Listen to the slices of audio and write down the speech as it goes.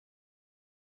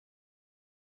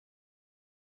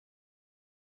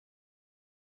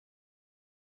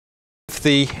of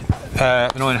the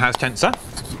Neuenhaus tensor.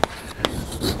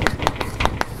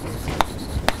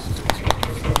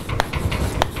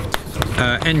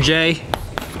 Nj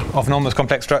of an almost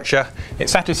complex structure. It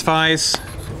satisfies.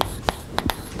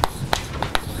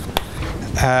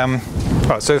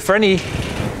 So for any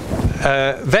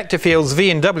vector fields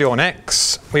v and w on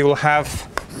X, we will have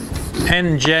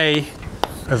Nj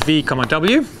of v comma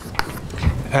w.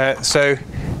 So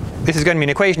this is going to be an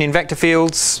equation in vector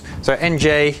fields. So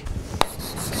Nj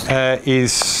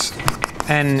is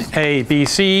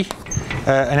NABC,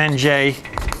 and Nj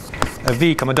of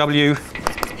v comma w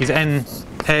is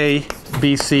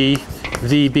NABC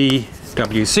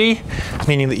VBWC,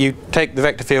 meaning that you take the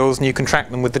vector fields and you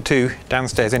contract them with the two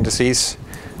downstairs indices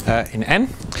in n.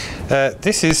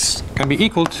 This is going to be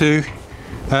equal to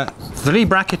the Lie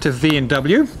bracket of v and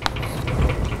w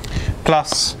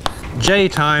plus j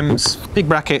times big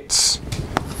brackets,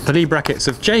 the Lie brackets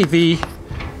of jv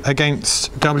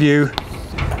against w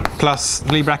plus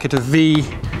the Lie bracket of v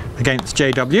against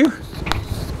jw,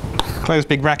 close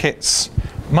big brackets,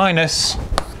 minus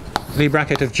Lie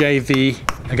bracket of jv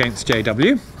against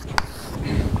jw.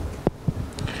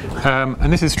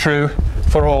 And this is true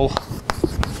for all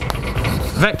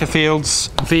vector fields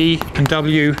v and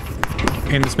w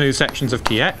in the smooth sections of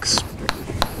Tx.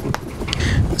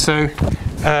 So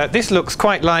this looks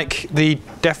quite like the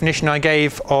definition I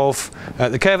gave of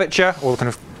the curvature, or the kind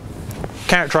of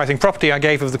characterizing property I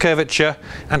gave of the curvature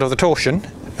and of the torsion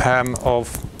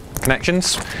of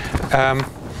connections.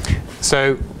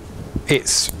 So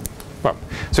it's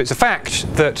a fact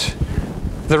that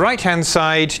the right-hand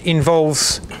side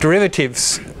involves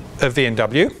derivatives of v and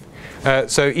w.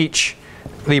 So each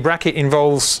Lie bracket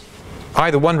involves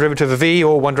either one derivative of v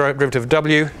or one derivative of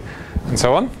w, and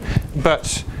so on.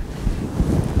 But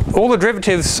all the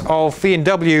derivatives of v and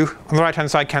w on the right-hand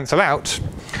side cancel out.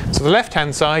 So the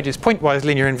left-hand side is pointwise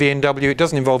linear in v and w. It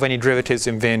doesn't involve any derivatives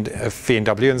in v and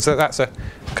w, and so that's a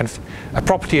kind of a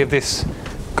property of this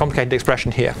complicated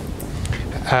expression here.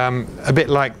 A bit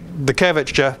like the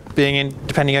curvature being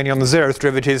depending only on the zeroth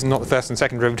derivatives and not the first and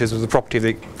second derivatives of the property of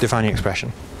the defining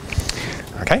expression.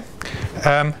 Okay,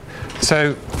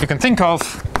 so you can think of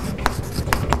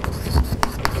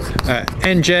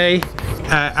Nj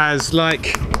as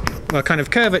like a kind of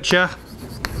curvature,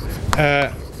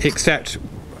 except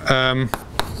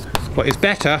what is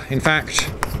better, in fact,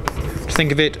 to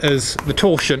think of it as the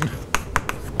torsion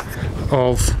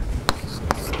of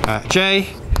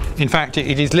J. In fact,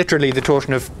 it is literally the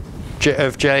torsion of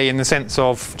J in the sense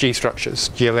of G structures,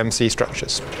 GLMC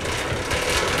structures.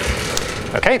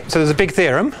 Okay, so there's a big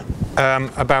theorem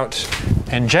about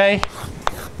Nj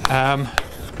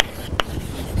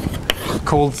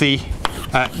called the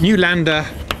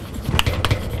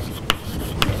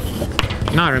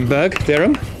Nylander-Nirenberg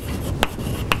theorem,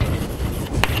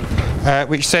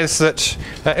 which says that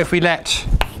if we let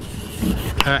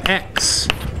X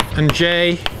and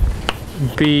J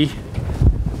be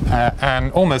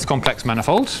an almost complex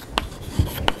manifold,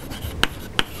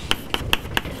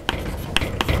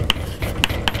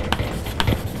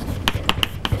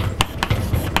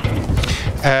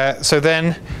 so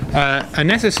then a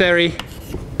necessary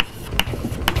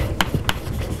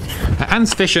and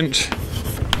sufficient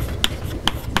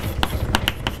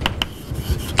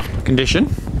condition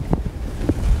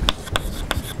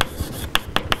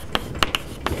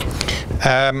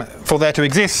for there to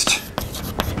exist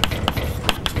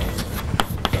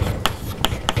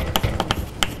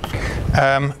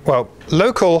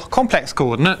local complex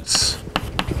coordinates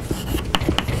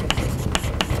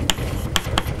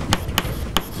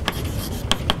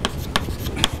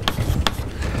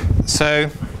so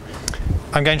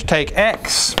I'm going to take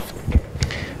X,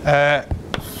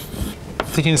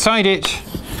 fit inside it,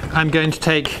 I'm going to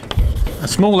take a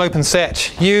small open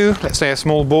set U, let's say a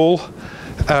small ball,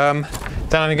 then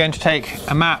I'm going to take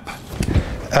a map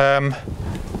from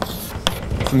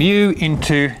U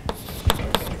into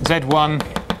Z1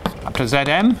 up to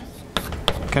Zm,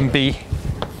 can be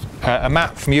a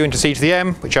map from U into C to the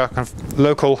M, which are kind of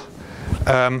local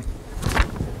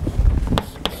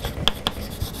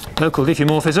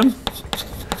diffeomorphism.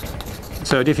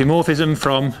 So a diffeomorphism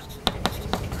from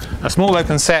a small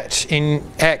open set in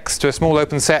X to a small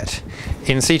open set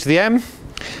in C to the M,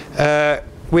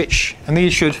 and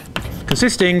these should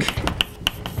consisting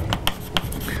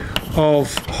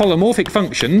of holomorphic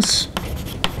functions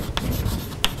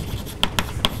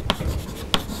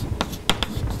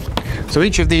so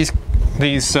each of these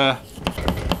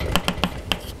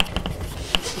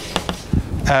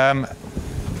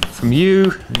from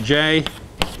U and J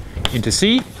into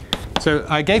C. So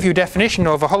I gave you a definition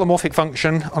of a holomorphic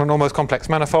function on an almost complex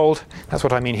manifold. That's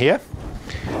what I mean here.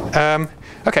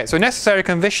 Okay, so necessary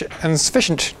and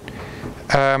sufficient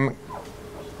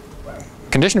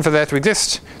condition for there to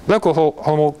exist local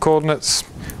holomorphic coordinates.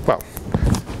 Well,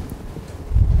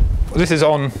 this is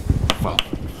on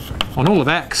all of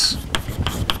X,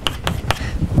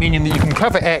 meaning that you can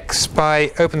cover X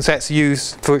by open sets U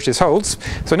for which this holds.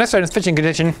 So necessary and sufficient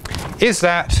condition is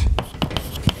that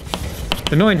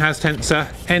the Neuenhaus tensor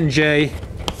Nj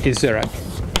is 0.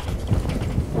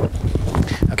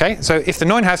 Okay, so if the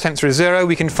Neuenhaus tensor is 0,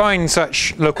 we can find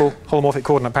such local holomorphic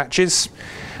coordinate patches.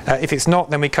 If it's not,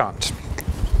 then we can't.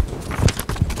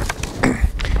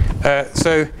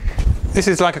 So this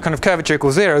is like a kind of curvature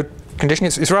equals 0 condition.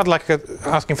 It's rather like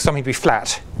asking for something to be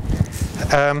flat.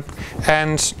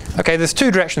 And okay, there's two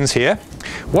directions here.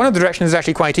 One of the directions is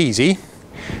actually quite easy.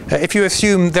 If you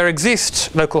assume there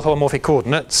exist local holomorphic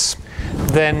coordinates,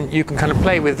 then you can kind of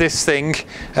play with this thing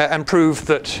and prove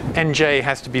that Nj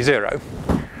has to be 0.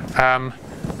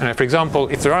 For example,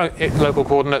 if there are local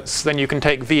coordinates, then you can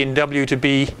take V and W to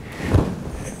be,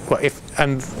 well,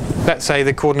 and let's say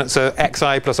the coordinates are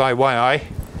xi plus iyi,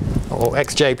 or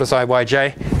xj plus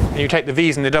iyj, and you take the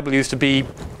v's and the w's to be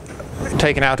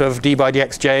taken out of d by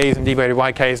dxj's and d by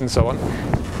dyks and so on.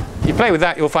 You play with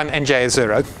that, you'll find that nj is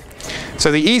 0.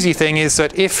 So the easy thing is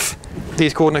that if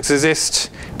these coordinates exist,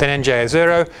 then nj is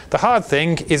 0. The hard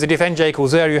thing is that if nj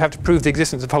equals 0, you have to prove the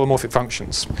existence of holomorphic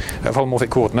functions, of holomorphic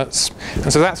coordinates.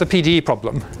 And so that's a PDE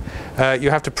problem.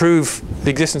 You have to prove the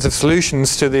existence of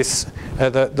solutions to this,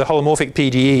 the holomorphic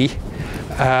PDE,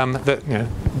 that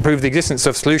prove the existence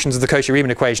of solutions of the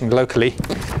Cauchy-Riemann equation locally,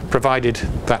 provided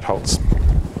that holds.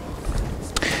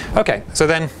 Okay, so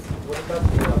then. What about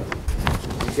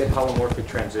do you get holomorphic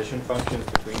transition functions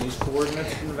between these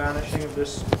coordinates in the vanishing of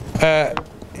this?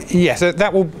 Yes, so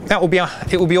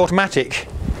it will be automatic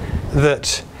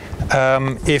that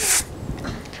if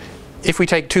we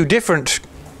take two different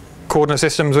coordinate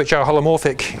systems which are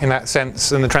holomorphic in that sense,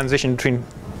 then the transition between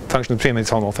functions between them is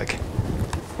holomorphic.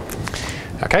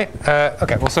 Okay.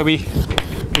 Okay. Well, so we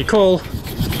call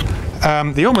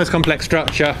the almost complex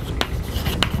structure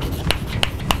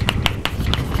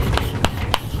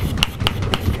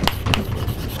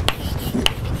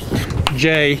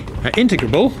J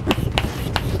integrable,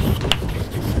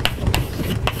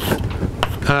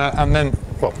 and then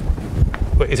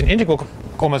it's an integral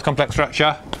almost complex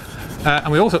structure,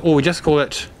 and we also, or we just call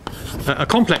it a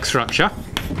complex structure.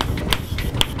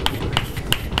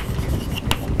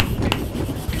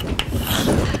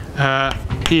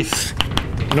 If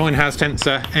Neuenhaus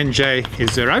tensor Nj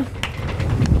is 0,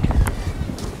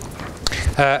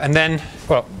 and then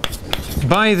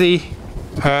by the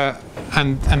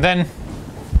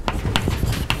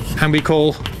and we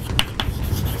call,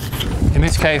 in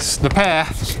this case, the pair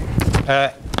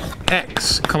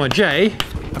x comma j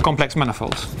a complex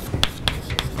manifold.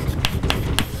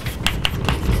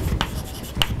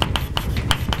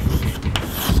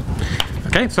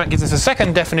 Okay, so that gives us a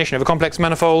second definition of a complex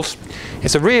manifold.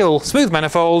 It's a real smooth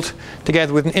manifold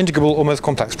together with an integrable almost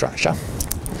complex structure.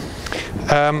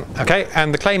 Okay,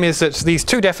 and the claim is that these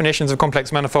two definitions of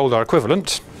complex manifold are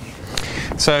equivalent.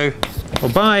 So,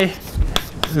 by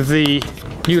the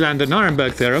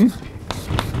Newlander-Nirenberg theorem,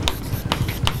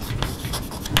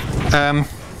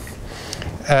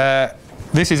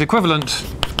 this is equivalent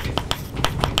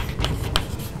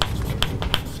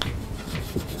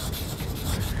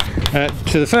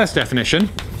to the first definition,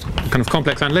 kind of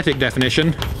complex analytic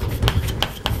definition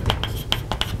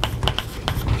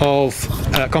of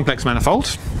complex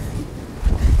manifold.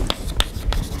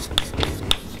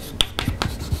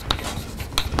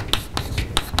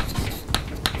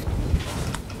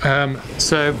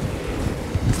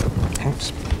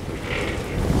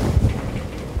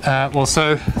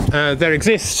 There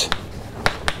exists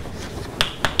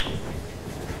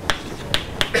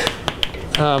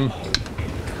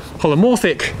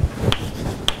holomorphic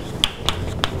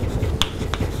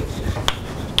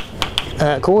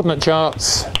coordinate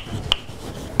charts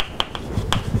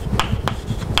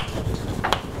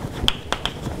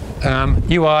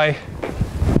ui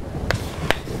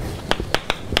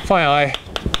phi I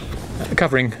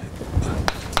covering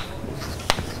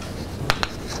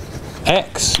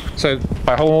x. So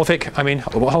by holomorphic, I mean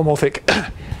holomorphic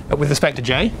with respect to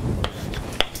j.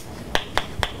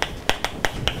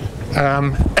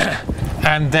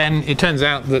 And then it turns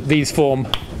out that these form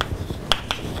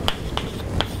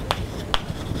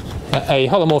a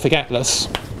holomorphic atlas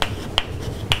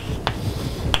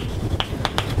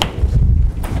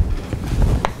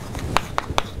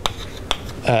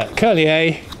curly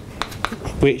A,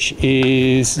 which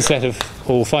is a set of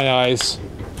all phi i's,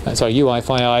 ui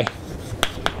phi I,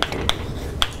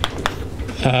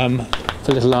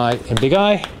 for little I in big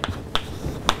I,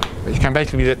 which can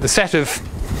basically be the set of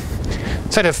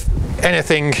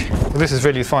anything. Well, this is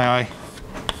really phi I.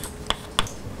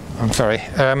 I'm sorry.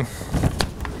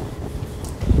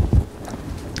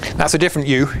 That's a different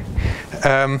U.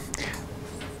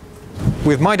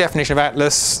 With my definition of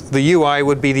atlas, the UI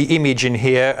would be the image in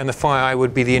here, and the phi I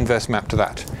would be the inverse map to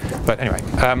that. But anyway,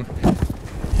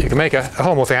 you can make a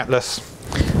holomorphic atlas.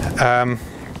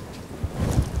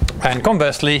 And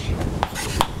conversely,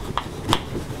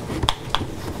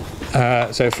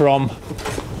 so from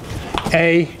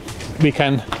A, we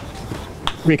can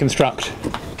reconstruct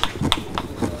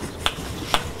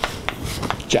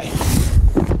J.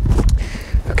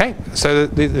 Okay, so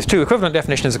there's two equivalent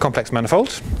definitions of complex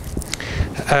manifold.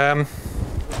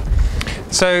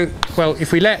 So, well,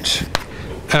 if we let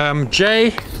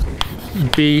J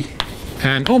be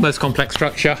an almost complex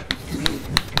structure,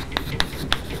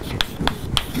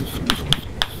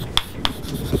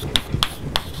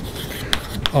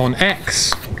 on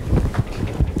X,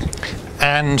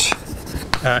 and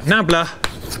nabla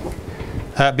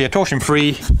be a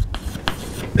torsion-free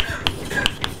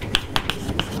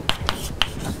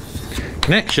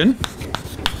connection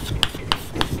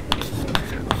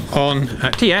on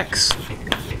Tx.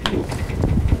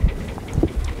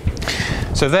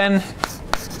 So then,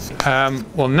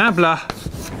 well, nabla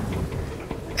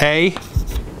A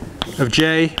of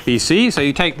J BC. So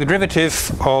you take the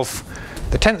derivative of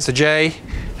the tensor J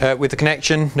with the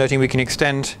connection, noting we can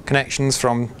extend connections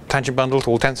from tangent bundle to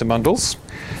all tensor bundles.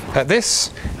 This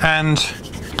and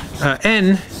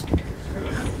N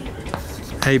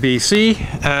ABC,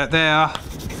 they are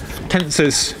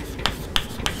tensors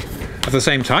of the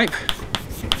same type.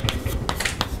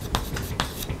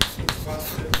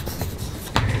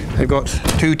 They've got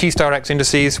two T star X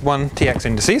indices, one Tx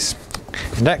index.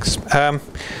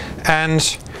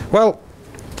 And, well,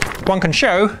 one can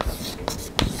show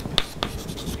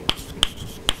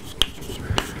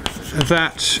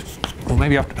that, or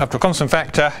maybe up to a constant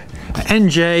factor,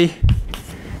 Nj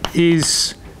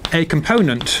is a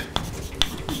component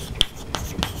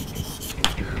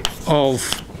of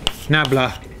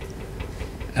nabla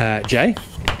J.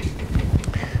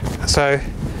 So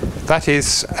that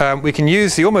is, we can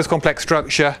use the almost complex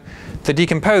structure to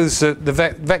decompose the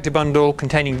vector bundle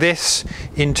containing this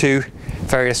into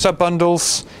various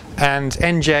subbundles, and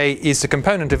Nj is the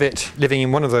component of it living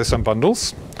in one of those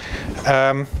subbundles.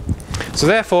 So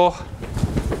therefore,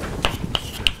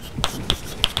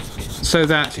 so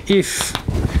that if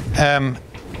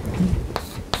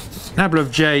nabla of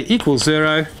J equals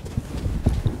 0,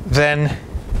 then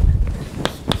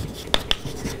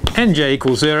Nj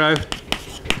equals 0,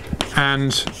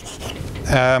 and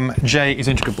J is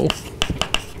integrable.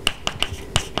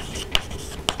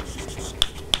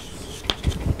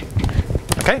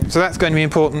 Okay, so that's going to be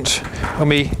important when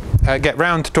we get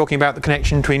round to talking about the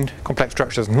connection between complex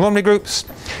structures and holonomy groups.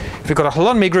 If we've got a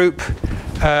holonomy group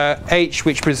H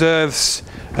which preserves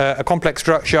a complex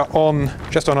structure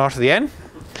just on R to the n,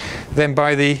 then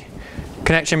by the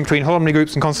connection between holonomy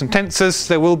groups and constant tensors,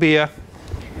 there will be a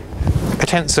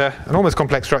tensor, an almost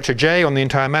complex structure J on the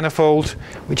entire manifold,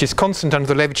 which is constant under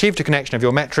the Levi-Chivita connection of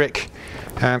your metric,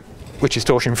 which is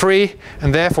torsion free,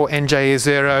 and therefore Nj is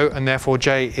 0, and therefore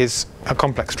J is a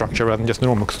complex structure rather than just an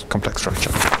almost complex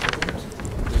structure.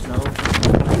 There's no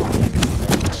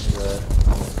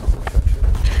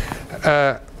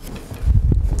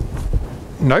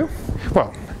no?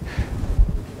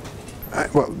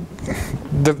 Well,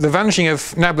 the vanishing of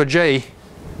nabla J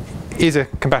is a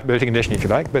compatibility condition, if you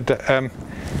like, but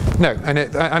no.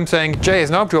 And I'm saying J is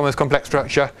an arbitrary almost complex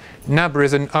structure, nabla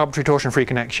is an arbitrary torsion-free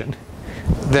connection.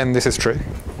 Then this is true. I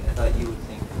thought you would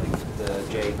think like the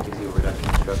J gives you a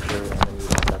reduction structure, and then you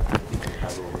would have to be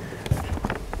compatible with the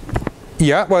connection.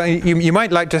 Yeah, well, you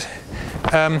might like to.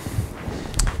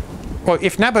 Well,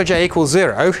 if nabla J equals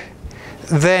 0,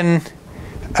 then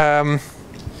well,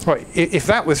 if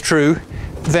that was true,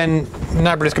 then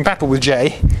nabla is compatible with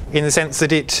J in the sense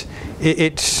that it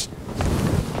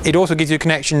also gives you a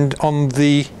connection on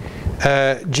the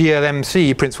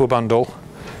GLMC principal bundle,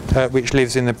 which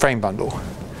lives in the frame bundle.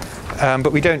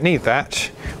 But we don't need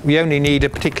that. We only need a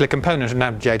particular component of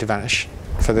nabla J to vanish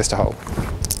for this to hold.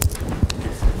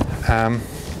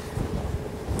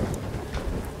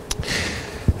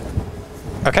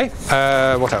 Okay,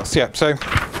 what else? Yeah, so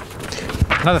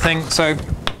another thing. So,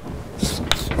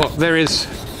 well, there is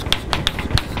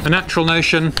a natural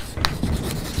notion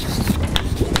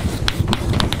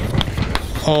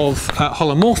of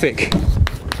holomorphic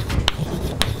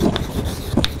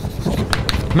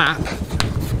map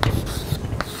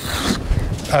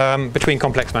between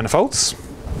complex manifolds.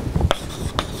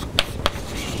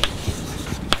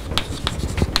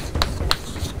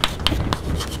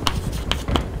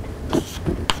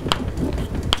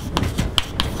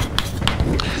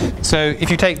 So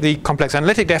if you take the complex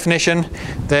analytic definition,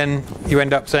 then you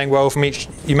end up saying, well, from each,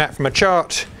 you map from a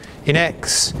chart in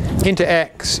X,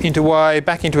 into Y,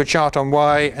 back into a chart on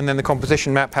Y, and then the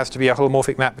composition map has to be a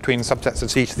holomorphic map between subsets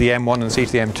of C to the M1 and C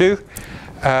to the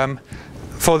M2.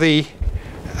 For the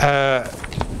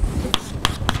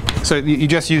so you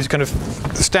just use kind of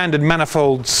standard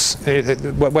manifolds,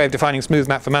 way of defining smooth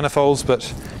map for manifolds,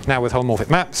 but now with holomorphic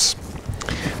maps.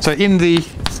 So in the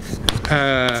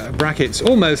brackets,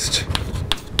 almost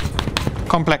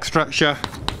complex structure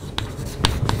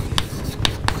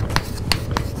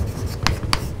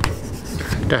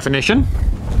definition.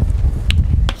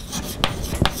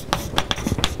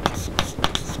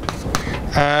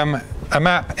 A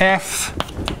map F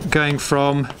going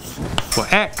from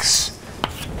X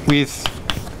with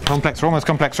complex or almost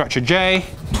complex structure J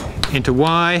into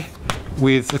Y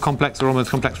with the complex or almost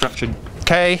complex structure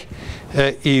K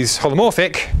is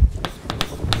holomorphic.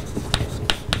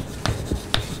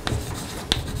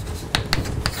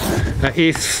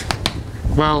 If,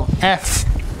 well, F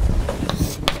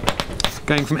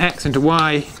going from X into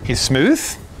Y is smooth,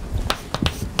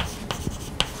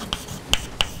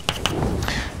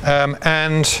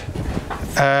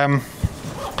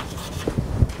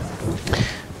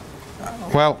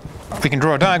 well, we can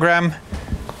draw a diagram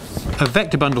of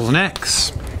vector bundles in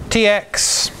X.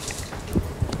 Tx,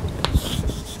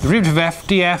 the root of F,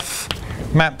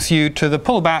 df, maps you to the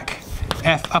pullback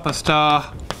F upper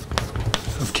star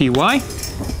of Ty.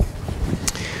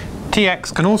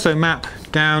 Tx can also map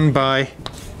down by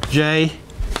J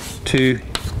to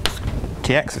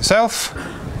Tx itself.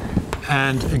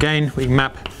 And again, we can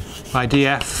map by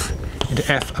df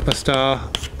into F upper star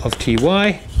of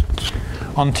Ty.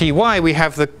 On Ty, we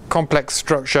have the complex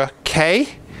structure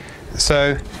K.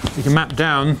 So we can map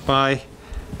down by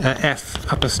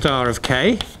F upper star of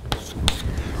K.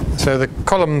 So the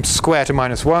columns square to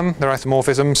 -1, they're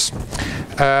isomorphisms.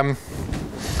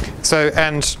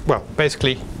 And, well,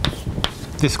 basically,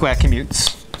 this square commutes.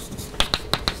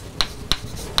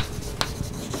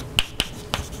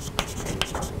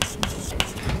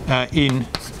 In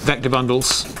vector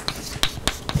bundles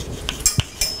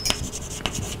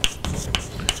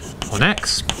on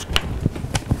X.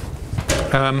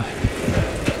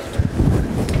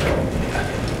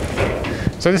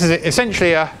 So this is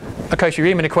essentially a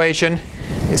Cauchy-Riemann equation.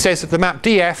 It says that the map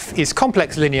df is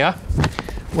complex linear,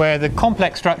 where the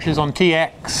complex structures on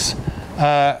Tx,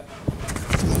 the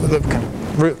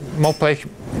root multiplication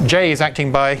J is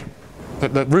acting by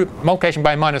the root multiplication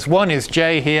by -1 is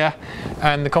J here,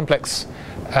 and the complex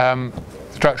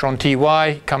structure on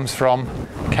Ty comes from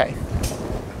K.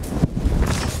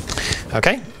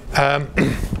 Okay,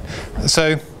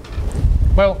 so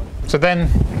then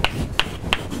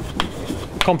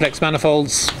complex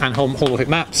manifolds and holomorphic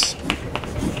maps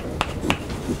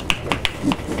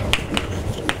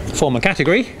form a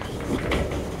category.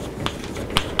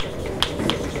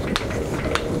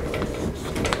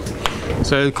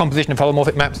 So composition of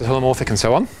holomorphic maps is holomorphic and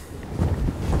so on.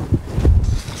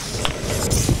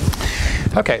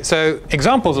 Okay, so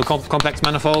examples of complex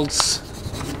manifolds.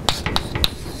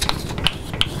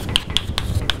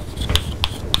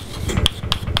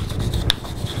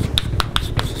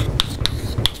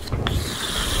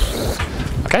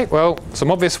 Okay, well,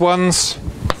 some obvious ones.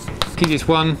 Easiest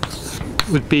one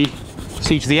would be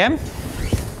C to the M.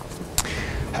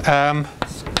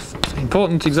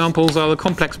 Important examples are the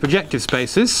complex projective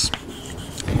spaces,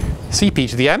 Cp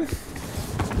to the M.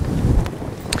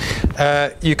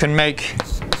 You can make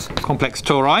complex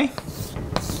tori,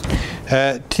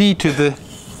 T to the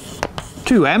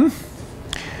 2M,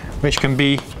 which can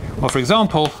be, well, for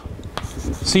example,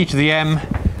 C to the M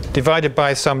divided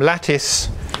by some lattice,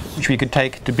 which we could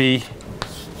take to be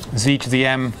Z to the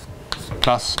M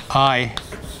plus I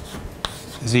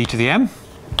Z to the M.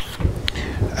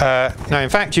 Now, in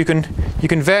fact,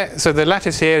 so the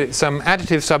lattice here is some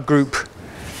additive subgroup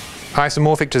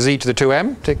isomorphic to Z to the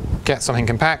 2M to get something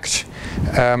compact.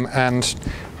 And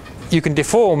you can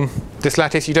deform this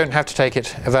lattice. You don't have to take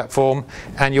it of that form.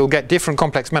 And you'll get different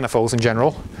complex manifolds in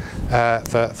general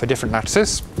for different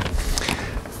lattices.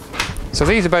 So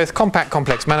these are both compact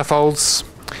complex manifolds.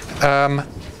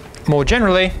 More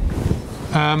generally,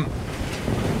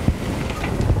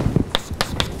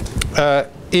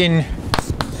 in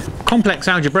complex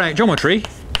algebraic geometry,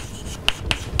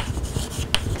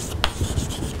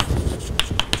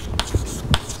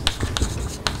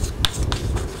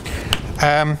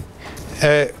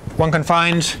 one can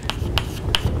find,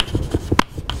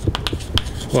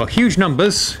 well, huge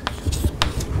numbers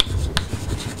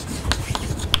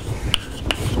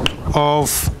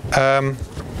of,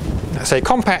 let's say,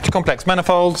 compact complex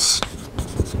manifolds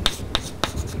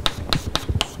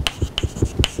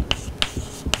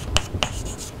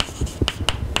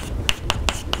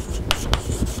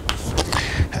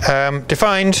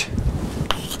defined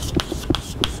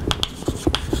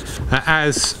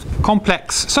as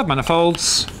complex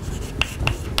submanifolds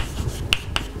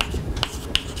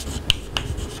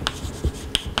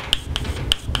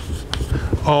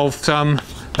of some,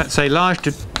 let's say, large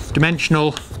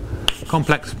dimensional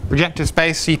complex projective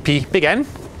space CP big N.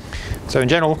 So in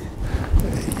general,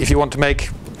 if you want to make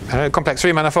complex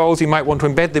Riemann manifolds, you might want to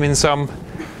embed them in some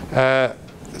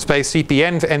space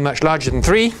CPN for n much larger than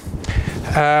 3,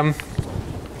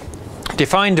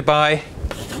 defined by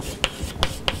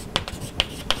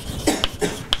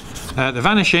the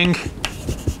vanishing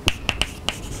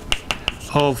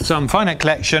of some finite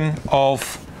collection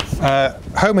of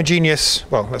homogeneous,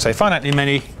 well, let's say finitely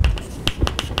many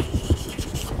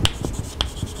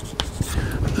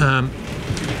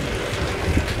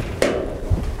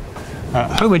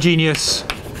homogeneous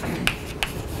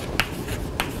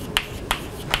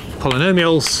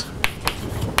polynomials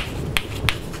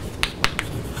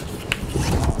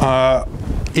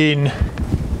in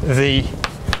the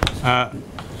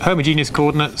homogeneous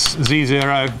coordinates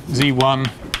z0, z1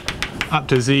 up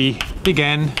to z big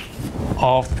N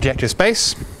of the projective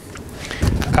space,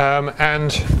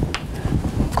 and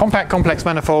compact complex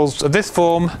manifolds of this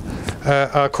form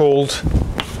are called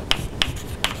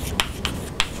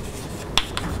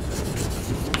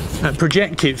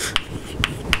projective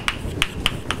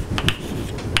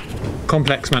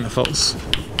complex manifolds.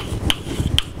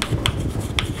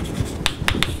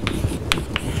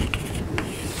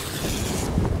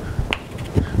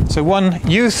 So one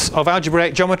use of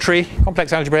algebraic geometry,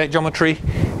 complex algebraic geometry,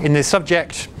 in this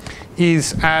subject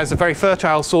is as a very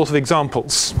fertile source of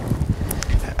examples.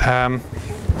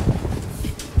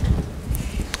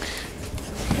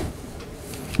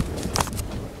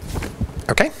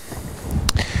 Okay.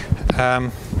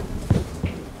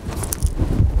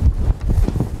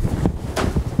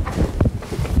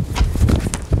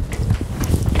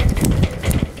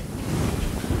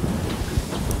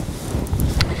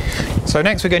 So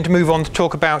next we're going to move on to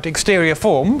talk about exterior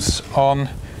forms on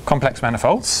complex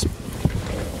manifolds.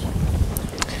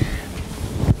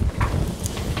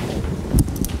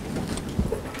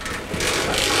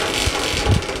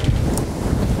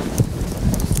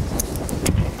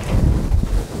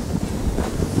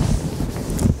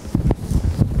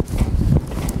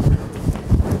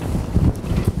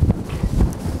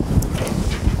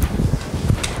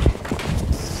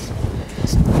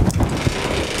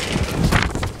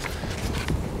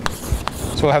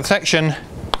 So we'll have section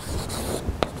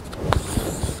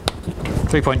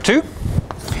 3.2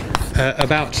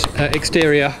 about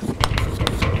exterior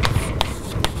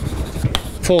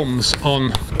forms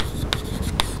on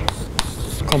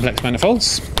complex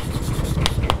manifolds.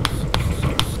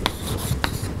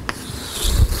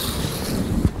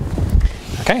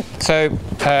 Okay, so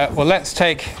well, let's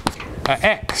take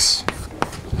X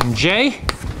and J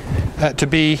to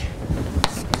be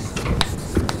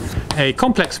a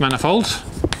complex manifold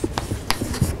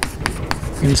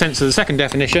in the sense of the second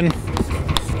definition.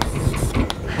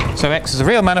 So X is a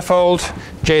real manifold,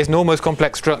 J is an almost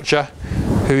complex structure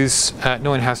whose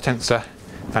Neuenhaus tensor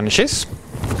vanishes.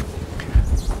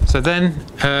 So then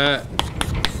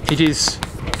it is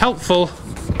helpful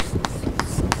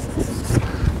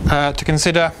to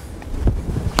consider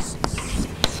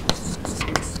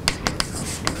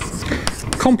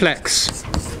complex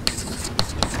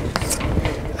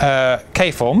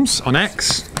K-forms on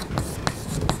X.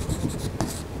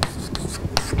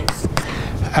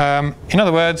 In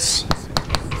other words,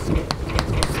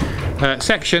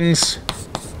 sections,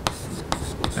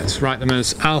 let's write them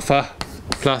as alpha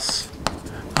plus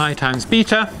I times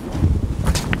beta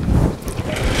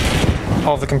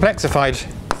of the complexified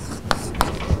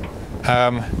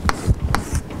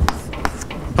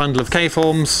bundle of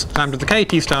K-forms, lambda the K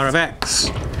T star of X,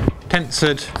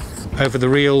 tensored over the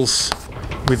reals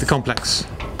with the complex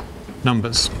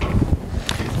numbers.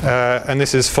 And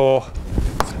this is for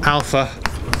alpha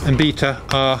and beta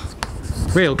are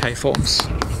real K-forms.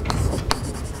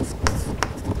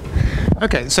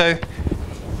 Okay, so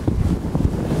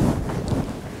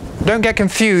don't get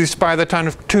confused by the kind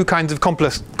of two kinds of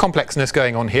complexness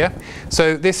going on here.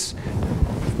 So this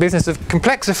business of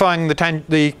complexifying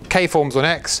the K-forms on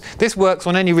X, this works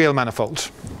on any real manifold.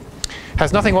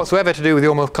 Has nothing whatsoever to do with the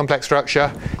almost complex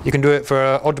structure. You can do it for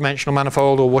an odd-dimensional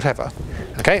manifold or whatever.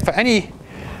 Okay, for any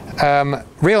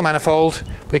real manifold,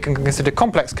 we can consider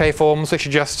complex K-forms, which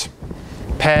are just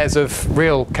pairs of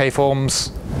real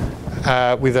K-forms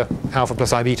with a alpha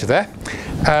plus I beta there.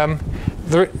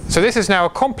 So this is now a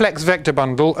complex vector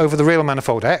bundle over the real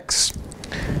manifold X.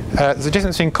 There's a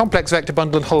difference between complex vector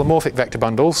bundle and holomorphic vector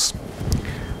bundles.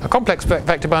 A complex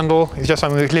vector bundle is just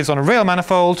something that lives on a real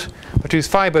manifold, but whose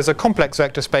fibers are complex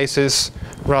vector spaces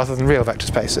rather than real vector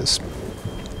spaces.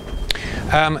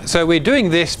 So we're doing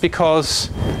this because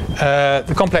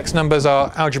the complex numbers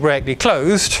are algebraically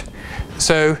closed.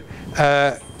 So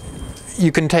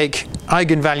you can take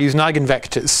eigenvalues and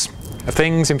eigenvectors of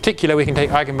things. In particular, we can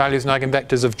take eigenvalues and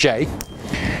eigenvectors of J.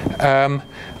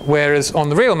 Whereas on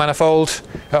the real manifold,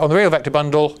 on the real vector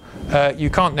bundle, you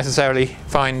can't necessarily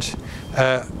find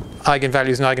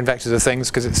eigenvalues and eigenvectors of things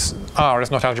because R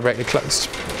is not algebraically closed.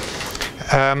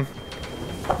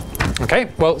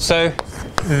 Okay, well, so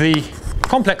the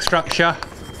complex structure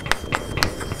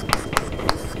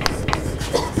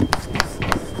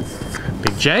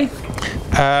big J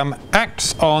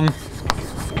acts on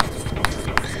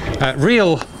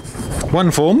real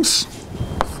one forms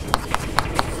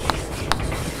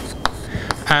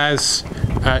as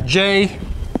J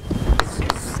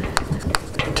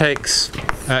takes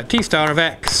T star of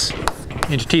x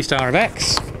into T star of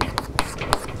x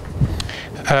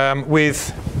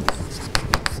with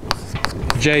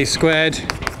J squared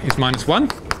is minus 1.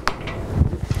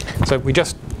 So we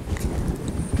just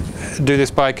do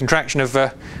this by contraction of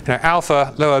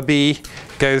alpha lower b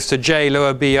goes to J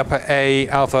lower b upper a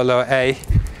alpha lower a,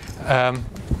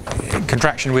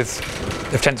 contraction with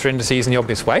the tensor indices in the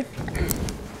obvious way.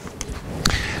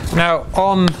 Now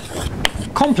on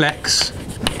complex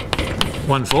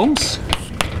one forms,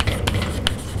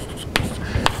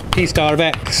 T star of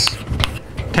x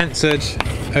tensored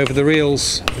over the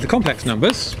reals with the complex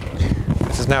numbers.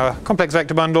 This is now a complex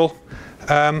vector bundle.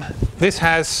 This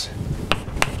has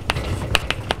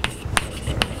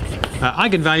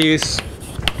eigenvalues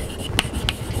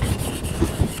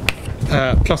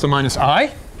plus or minus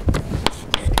I,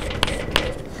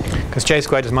 because J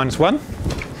squared is minus 1.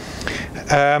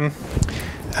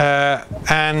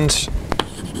 And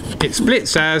it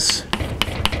splits as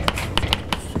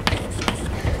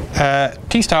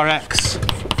T star x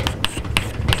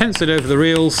tensored over the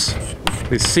reals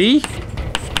with C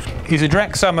is a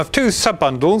direct sum of two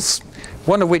subbundles,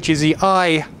 one of which is the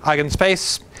I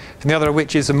eigenspace and the other of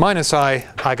which is a minus I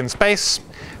eigenspace,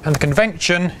 and the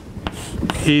convention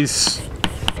is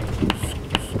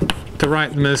to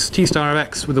write them as T star of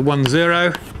x with a 1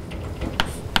 0,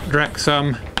 direct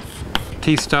sum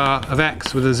T star of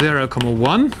x with a 0,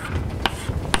 1,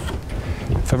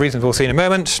 for reasons we'll see in a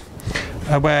moment,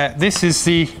 where this is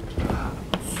the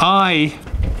I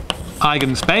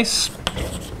eigenspace,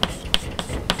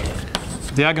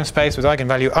 the eigenspace with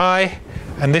eigenvalue I,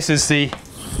 and this is the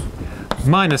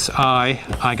minus I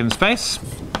eigenspace.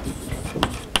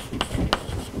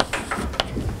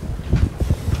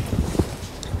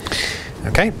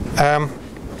 Okay.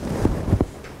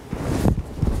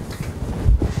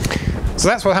 So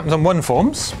that's what happens on one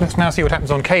forms. Let's now see what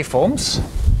happens on K forms.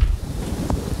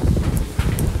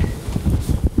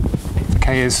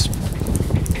 K is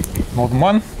more than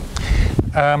 1.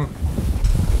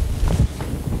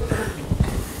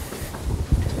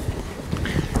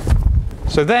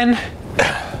 So then,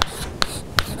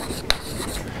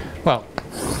 well,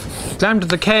 lambda to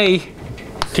the K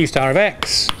T star of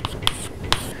x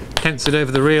tensored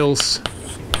over the reals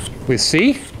with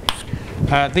C.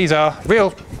 These are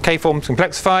real K forms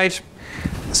complexified.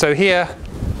 So here,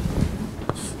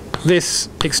 this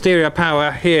exterior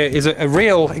power here is a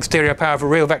real exterior power of a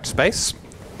real vector space.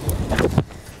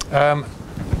 And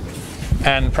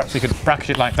perhaps we could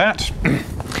bracket it like that.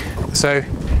 So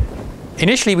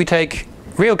initially we take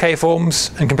real K forms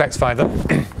and complexify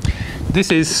them. This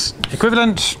is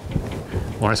equivalent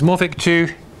or isomorphic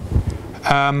to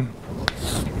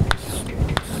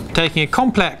taking a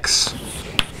complex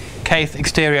kth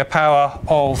exterior power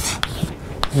of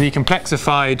the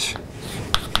complexified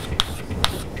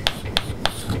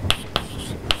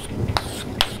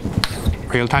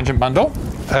real tangent bundle.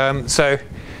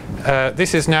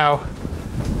 This is now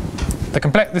a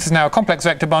complex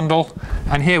vector bundle,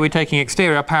 and here we're taking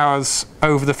exterior powers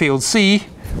over the field C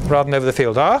rather than over the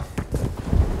field R.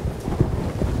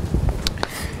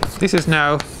 This is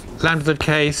now lambda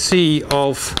k C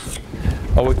of,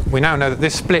 well, we now know that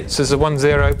this splits as a 1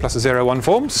 0 plus a 0 1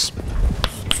 forms.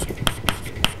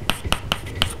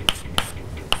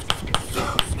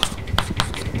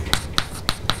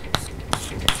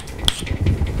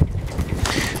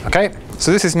 Okay,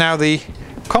 so this is now the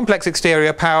complex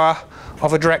exterior power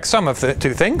of a direct sum of the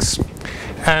two things,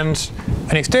 and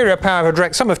an exterior power of a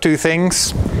direct sum of two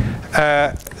things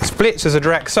splits as a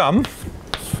direct sum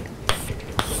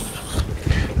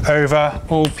over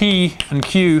all p and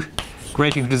q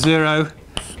greater than 0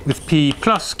 with p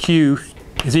plus q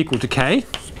is equal to k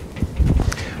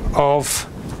of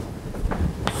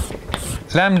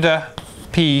lambda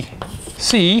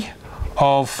pc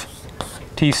of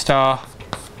t star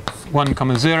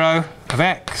 1, 0 of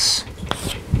x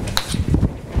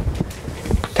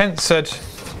tensored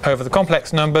over the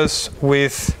complex numbers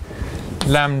with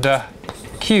lambda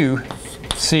q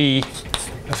c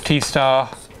of t star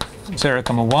 0,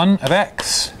 1 of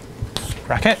x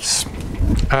brackets.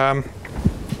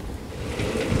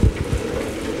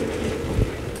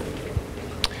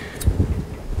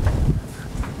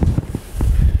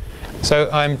 So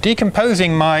I'm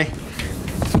decomposing my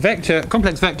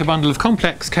complex vector bundle of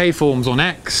complex k-forms on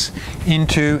X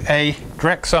into a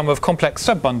direct sum of complex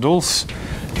subbundles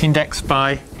indexed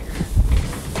by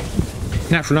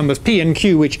natural numbers p and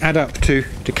q which add up to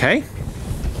k.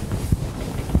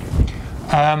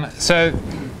 So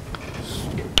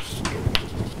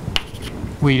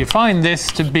we define this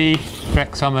to be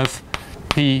direct sum of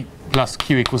p plus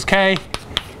q equals k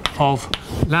of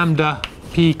lambda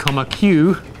p comma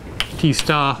q t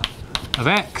star of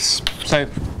x. So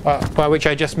by which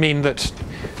I just mean that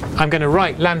I'm going to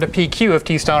write lambda pq of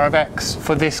t star of x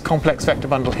for this complex vector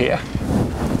bundle here.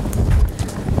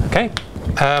 Okay.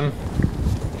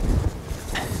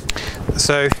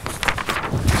 So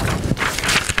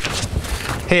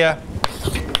here,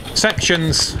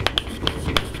 sections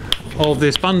of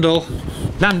this bundle,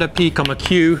 lambda p comma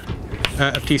q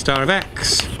of t star of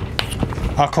x,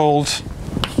 are called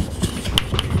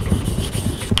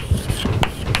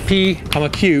p comma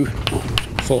q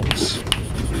forms.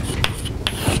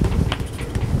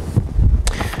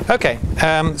 Okay,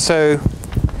 so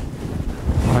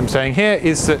what I'm saying here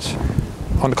is that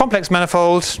on the complex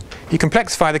manifold, you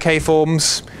complexify the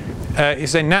k-forms.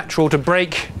 It's then natural to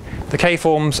break the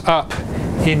k-forms up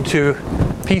into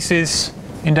pieces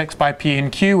indexed by p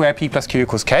and q, where p plus q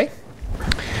equals k.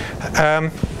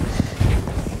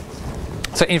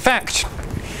 So in fact,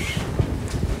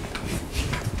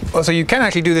 so you can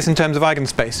actually do this in terms of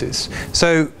eigenspaces.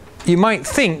 So you might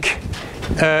think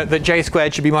that j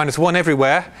squared should be -1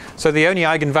 everywhere, so the only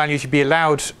eigenvalues should be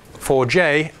allowed for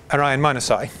j are I and minus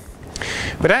i.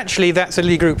 But actually that's a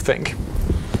Lie group thing.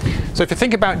 So if you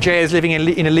think about j as living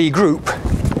in a Lie group,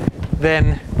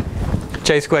 then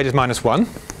j squared is -1.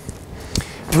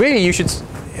 Really, you should,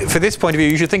 for this point of view,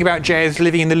 you should think about j as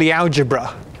living in the Lie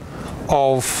algebra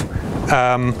of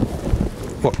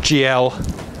GL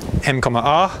m comma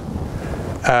r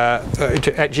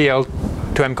at GL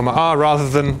to m comma r rather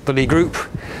than the Lie group,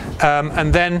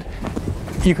 and then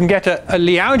you can get a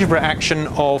Lie algebra action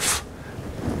of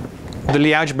the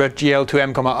Lie algebra GL to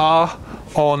m comma r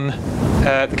on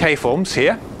the k-forms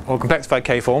here, or complexified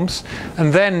k-forms,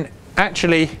 and then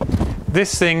actually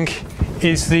this thing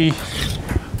is the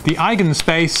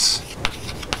eigenspace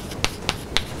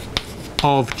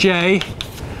of j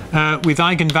with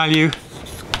eigenvalue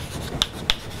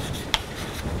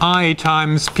I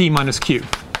times p minus q.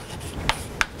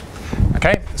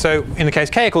 Okay, so in the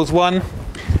case k equals 1,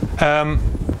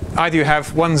 either you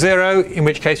have 1, 0, in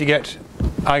which case you get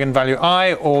eigenvalue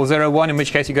I, or 0, 1, in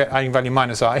which case you get eigenvalue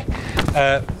minus I.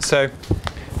 So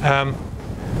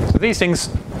these things,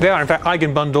 they are in fact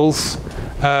eigenbundles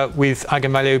with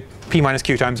eigenvalue p minus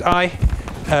q times I,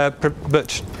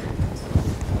 but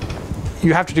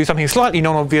you have to do something slightly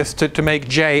non-obvious to make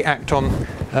j act on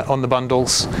the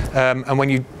bundles, and when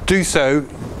you do so,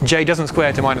 j doesn't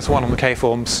square to -1 on the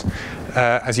k-forms,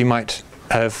 as you might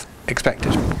have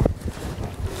expected.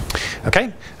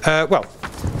 Okay, well,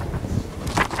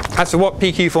 as for what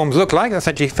PQ forms look like, that's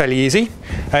actually fairly easy.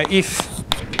 If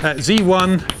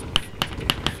z1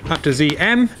 up to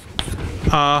zm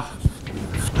are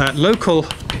local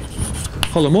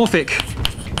holomorphic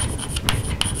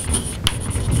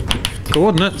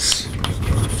coordinates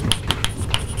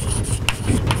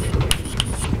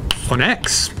on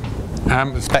X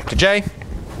with respect to j,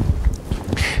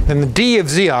 then the d of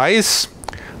zi's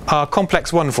are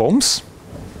complex 1 forms,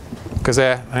 because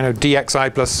they're, I know, dxi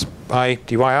plus I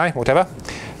dyi, whatever.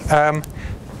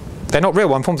 They're not real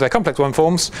 1 forms, they're complex 1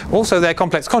 forms. Also, they're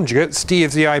complex conjugates. D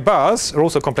of zi bars are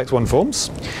also complex 1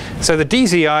 forms. So the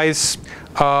dzis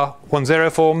are 1, 0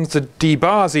 forms, the d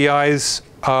bar zi's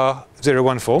are 0,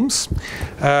 1 forms.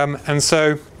 And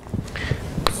so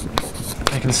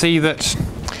you can see that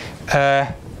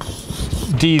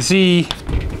dz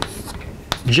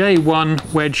j1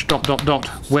 wedge dot dot dot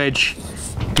wedge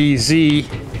dz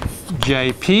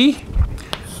jp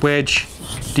wedge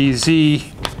dz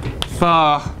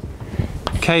bar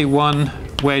k1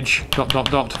 wedge dot dot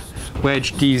dot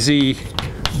wedge dz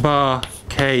bar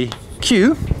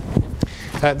kq.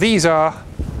 These are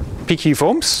PQ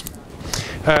forms,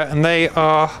 and they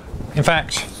are in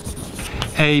fact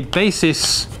a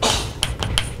basis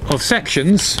of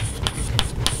sections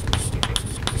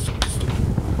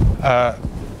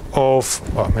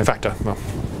of, well, in fact,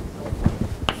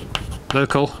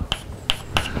 local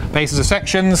bases of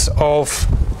sections of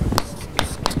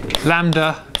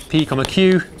lambda p comma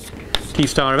q t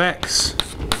star of x,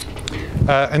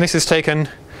 and this is taken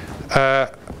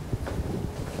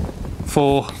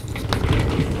for,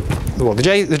 well, the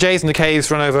j's and the k's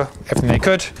run over everything they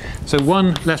could. So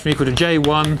 1 less than or equal to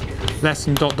j1 less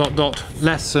than dot dot dot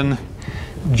less than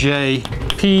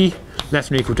jp less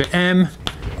than or equal to m,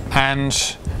 and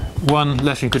 1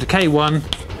 less than or equal to k1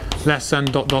 less than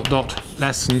dot dot dot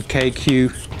less than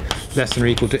kq less than or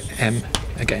equal to m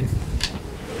again.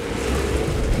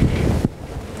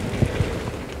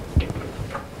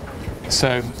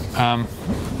 So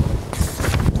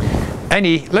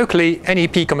locally any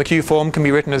p comma q form can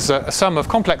be written as a sum of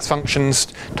complex functions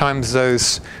times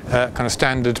those kind of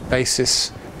standard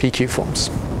basis pq forms.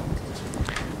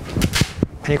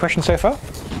 Any questions so far?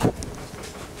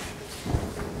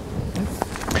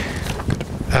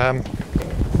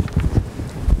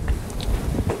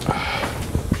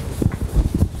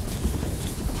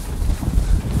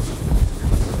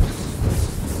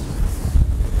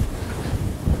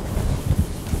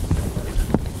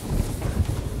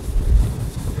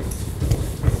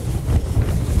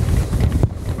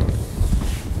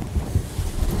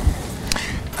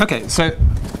 Okay,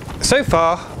 so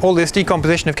far all this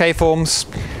decomposition of k-forms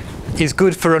is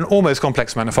good for an almost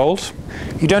complex manifold.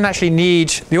 You don't actually need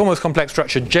the almost complex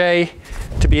structure J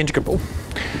to be integrable.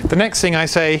 The next thing I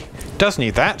say does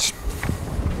need that.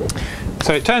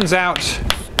 So it turns out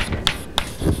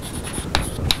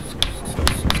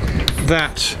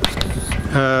that,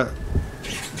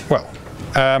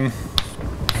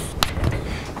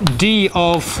 D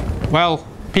of, well,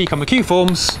 p comma q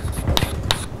forms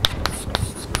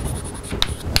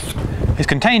is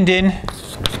contained in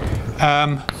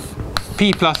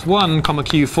p plus 1 comma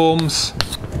q forms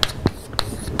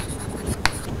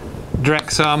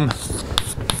direct sum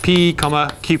p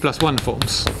comma q plus 1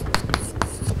 forms.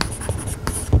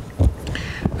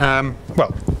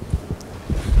 Well,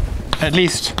 at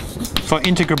least for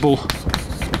integrable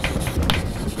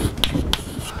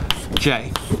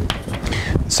J.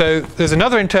 So there's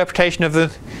another interpretation of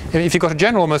the, if you've got a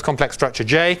general almost complex structure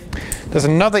J, there's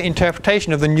another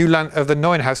interpretation of the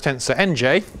Neuenhaus tensor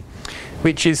Nj,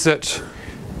 which is that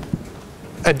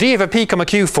a D of a p comma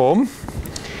q form,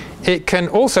 it can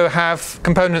also have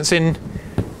components in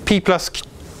p plus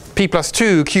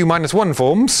 2 q minus 1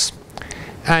 forms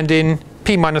and in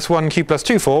p minus 1 q plus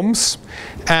 2 forms,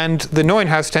 and the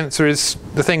Neuenhaus tensor is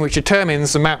the thing which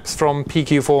determines the maps from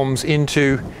pq forms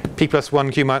into p plus 2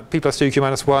 q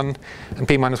minus 1 and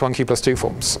p minus 1 q plus 2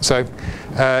 forms. So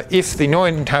if the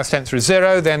Neuenhaus tensor is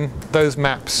 0, then those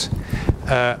maps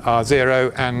are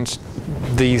 0 and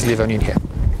these live only in here.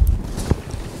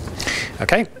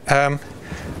 Okay,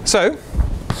 so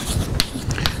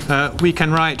we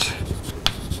can write,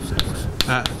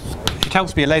 it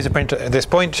helps be a laser printer at this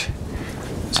point.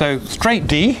 So straight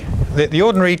D, the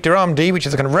ordinary de Rham D, which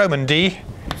is a kind of Roman D,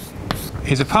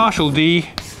 is a partial D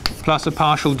plus a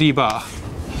partial D bar.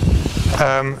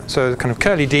 So kind of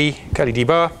curly D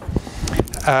bar.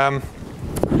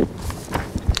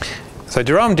 So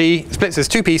de Rham D splits as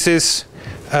two pieces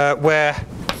where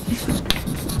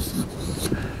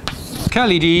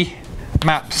curly D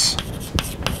maps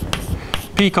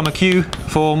p comma q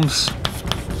forms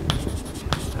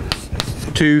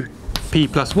to p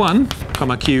plus 1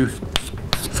 comma q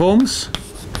forms.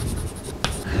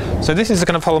 So this is a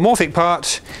kind of holomorphic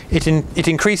part. It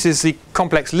increases the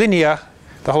complex linear,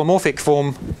 the holomorphic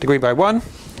form, degree by 1.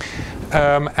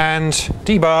 And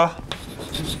d bar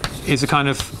is a kind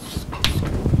of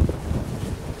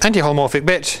anti-holomorphic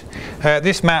bit.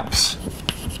 This maps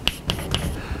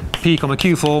p comma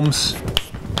q forms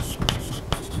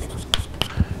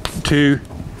to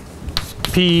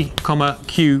p comma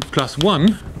q plus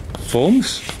 1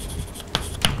 forms.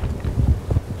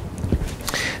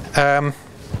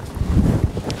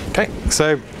 Okay,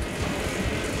 so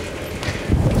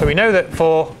we know that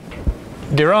for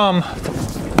de Rham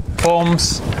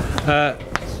forms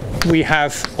we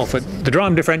have, or for the de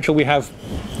Rham differential, we have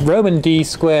Roman d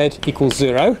squared equals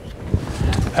 0.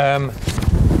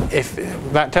 If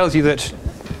that tells you that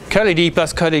curly d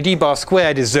plus curly d bar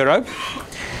squared is 0,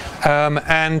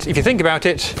 and if you think about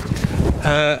it,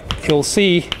 you'll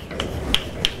see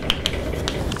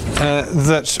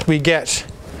that we get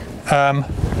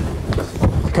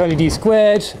curly d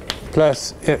squared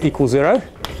plus equals 0.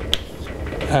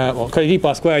 Well, curly d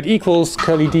bar squared equals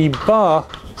curly d bar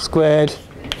squared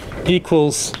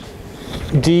equals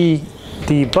d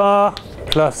bar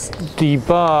plus d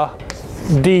bar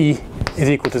d is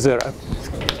equal to 0.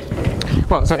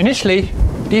 well, so initially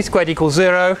d squared equals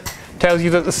 0 tells you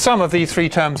that the sum of these three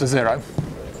terms are 0.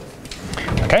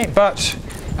 Okay, but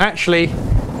actually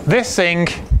this thing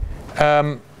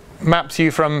maps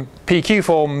you from PQ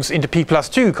forms into P plus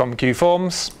 2, Q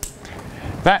forms.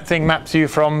 That thing maps you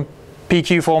from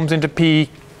PQ forms into P,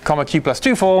 Q plus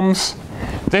 2 forms.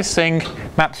 This thing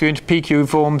maps you into PQ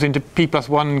forms into P plus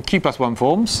 1, Q plus 1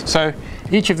 forms. So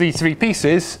each of these three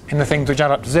pieces in the things which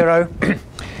add up to 0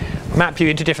 map you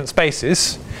into different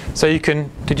spaces. So you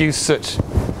can deduce that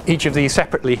each of these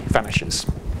separately vanishes.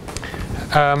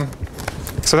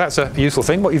 So that's a useful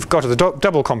thing. What you've got is a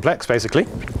double complex, basically.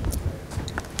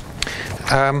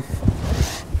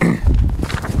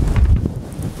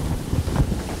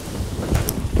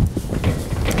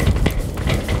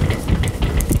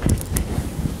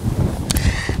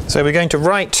 So we're going to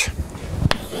write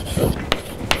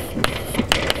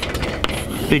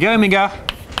big omega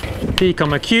P,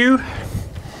 Q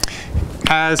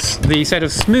as the set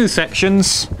of smooth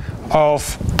sections of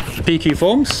PQ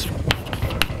forms.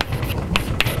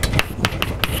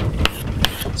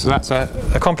 So that's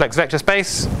a complex vector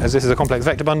space, as this is a complex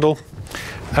vector bundle.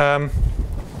 So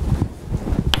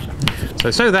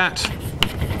that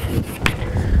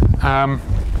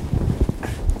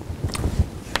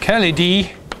curly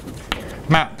D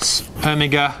maps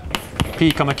omega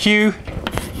P, Q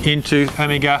into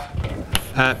omega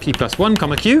P plus 1,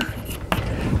 Q,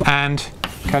 and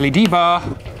curly D bar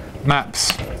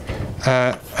maps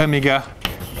omega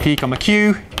P,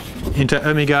 Q into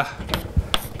omega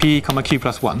P, Q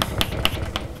plus 1.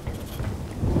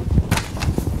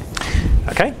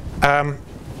 Okay.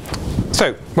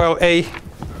 So, well, a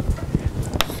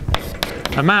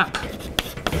map,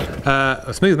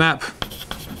 a smooth map,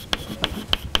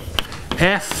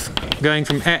 F going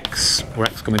from X or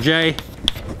X, J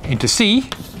into C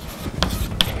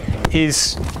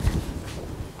is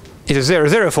a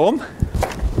 0,0 form.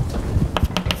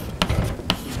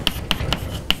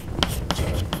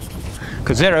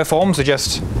 Because 0 forms are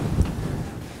just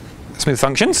smooth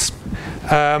functions.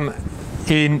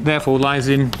 Therefore lies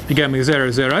in big omega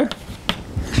 0, 0.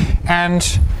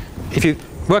 And if you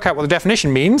work out what the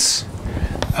definition means,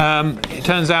 it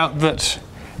turns out that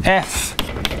F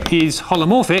is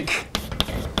holomorphic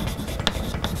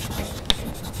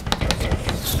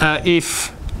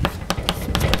if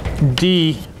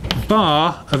d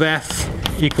bar of F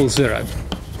equals 0.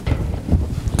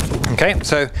 Okay,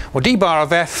 so well, d bar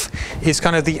of F is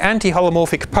kind of the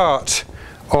anti-holomorphic part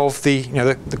of the,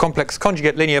 the complex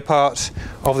conjugate linear part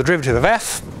of the derivative of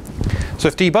F. So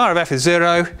if d bar of F is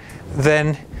 0,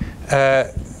 then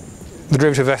the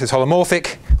derivative of F is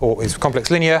holomorphic, or is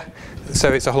complex linear,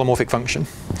 so it's a holomorphic function.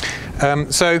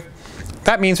 So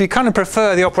that means we kind of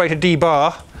prefer the operator d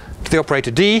bar to the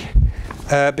operator d,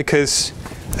 because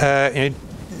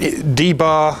d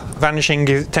bar vanishing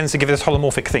tends to give us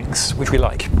holomorphic things, which we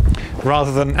like,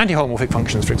 rather than anti-holomorphic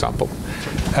functions, for example.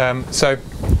 So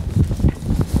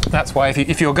that's why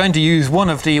if you're going to use one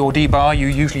of d or d bar, you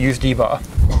usually use d bar.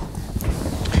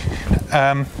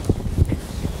 Hang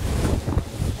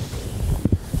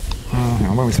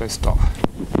on, when are we supposed to stop?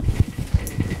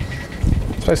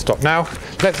 Supposed to stop now.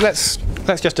 Let's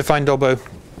just define Dolbeault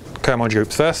cohomology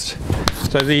groups first.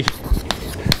 So the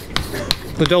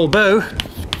Dolbeault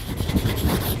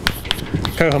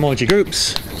cohomology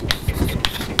groups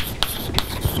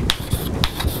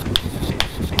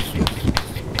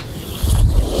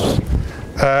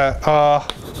are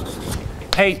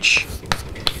H,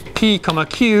 P,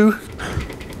 Q,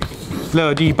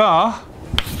 lower d bar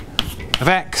of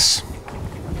X,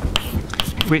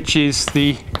 which is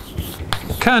the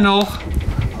kernel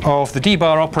of the d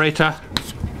bar operator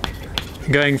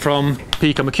going from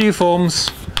P, Q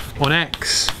forms on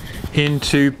X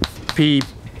into P,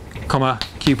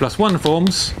 Q plus 1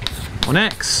 forms on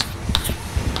X,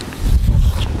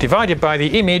 divided by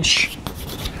the image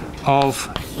of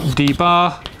d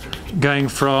bar going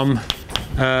from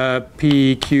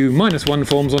PQ minus 1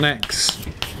 forms on X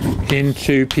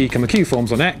into P, Q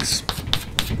forms on X.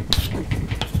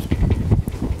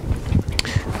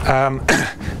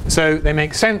 So they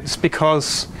make sense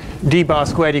because d bar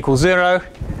squared equals 0,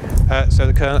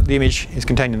 so the image is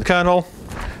contained in the kernel,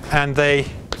 and they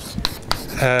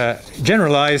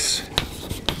generalize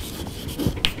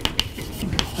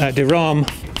de Rham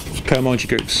cohomology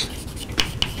groups.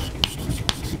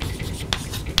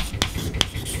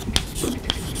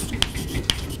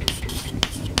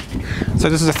 So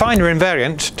this is a finer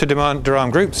invariant to de Rham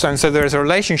groups, and so there is a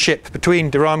relationship between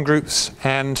de Rham groups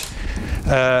and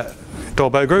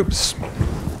Dolbeault groups.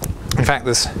 In fact,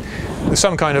 there's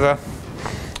some kind of a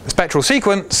spectral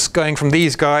sequence going from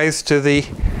these guys to the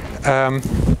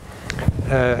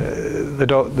the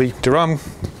de Rham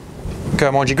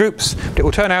cohomology groups. But it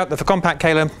will turn out that for compact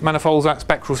Kähler manifolds, that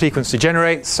spectral sequence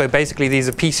degenerates. So basically, these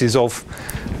are pieces of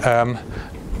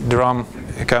de Rham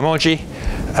cohomology.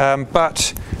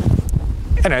 But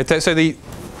you know, so the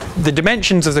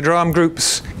dimensions of the de Rham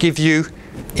groups give you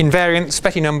invariant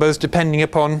Petty numbers depending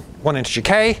upon one integer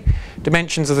k.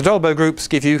 Dimensions of the Dolbeault groups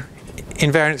give you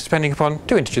invariance depending upon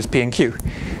two integers p and q.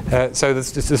 So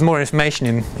there's more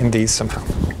information in these somehow.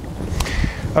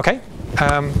 Okay,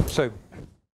 so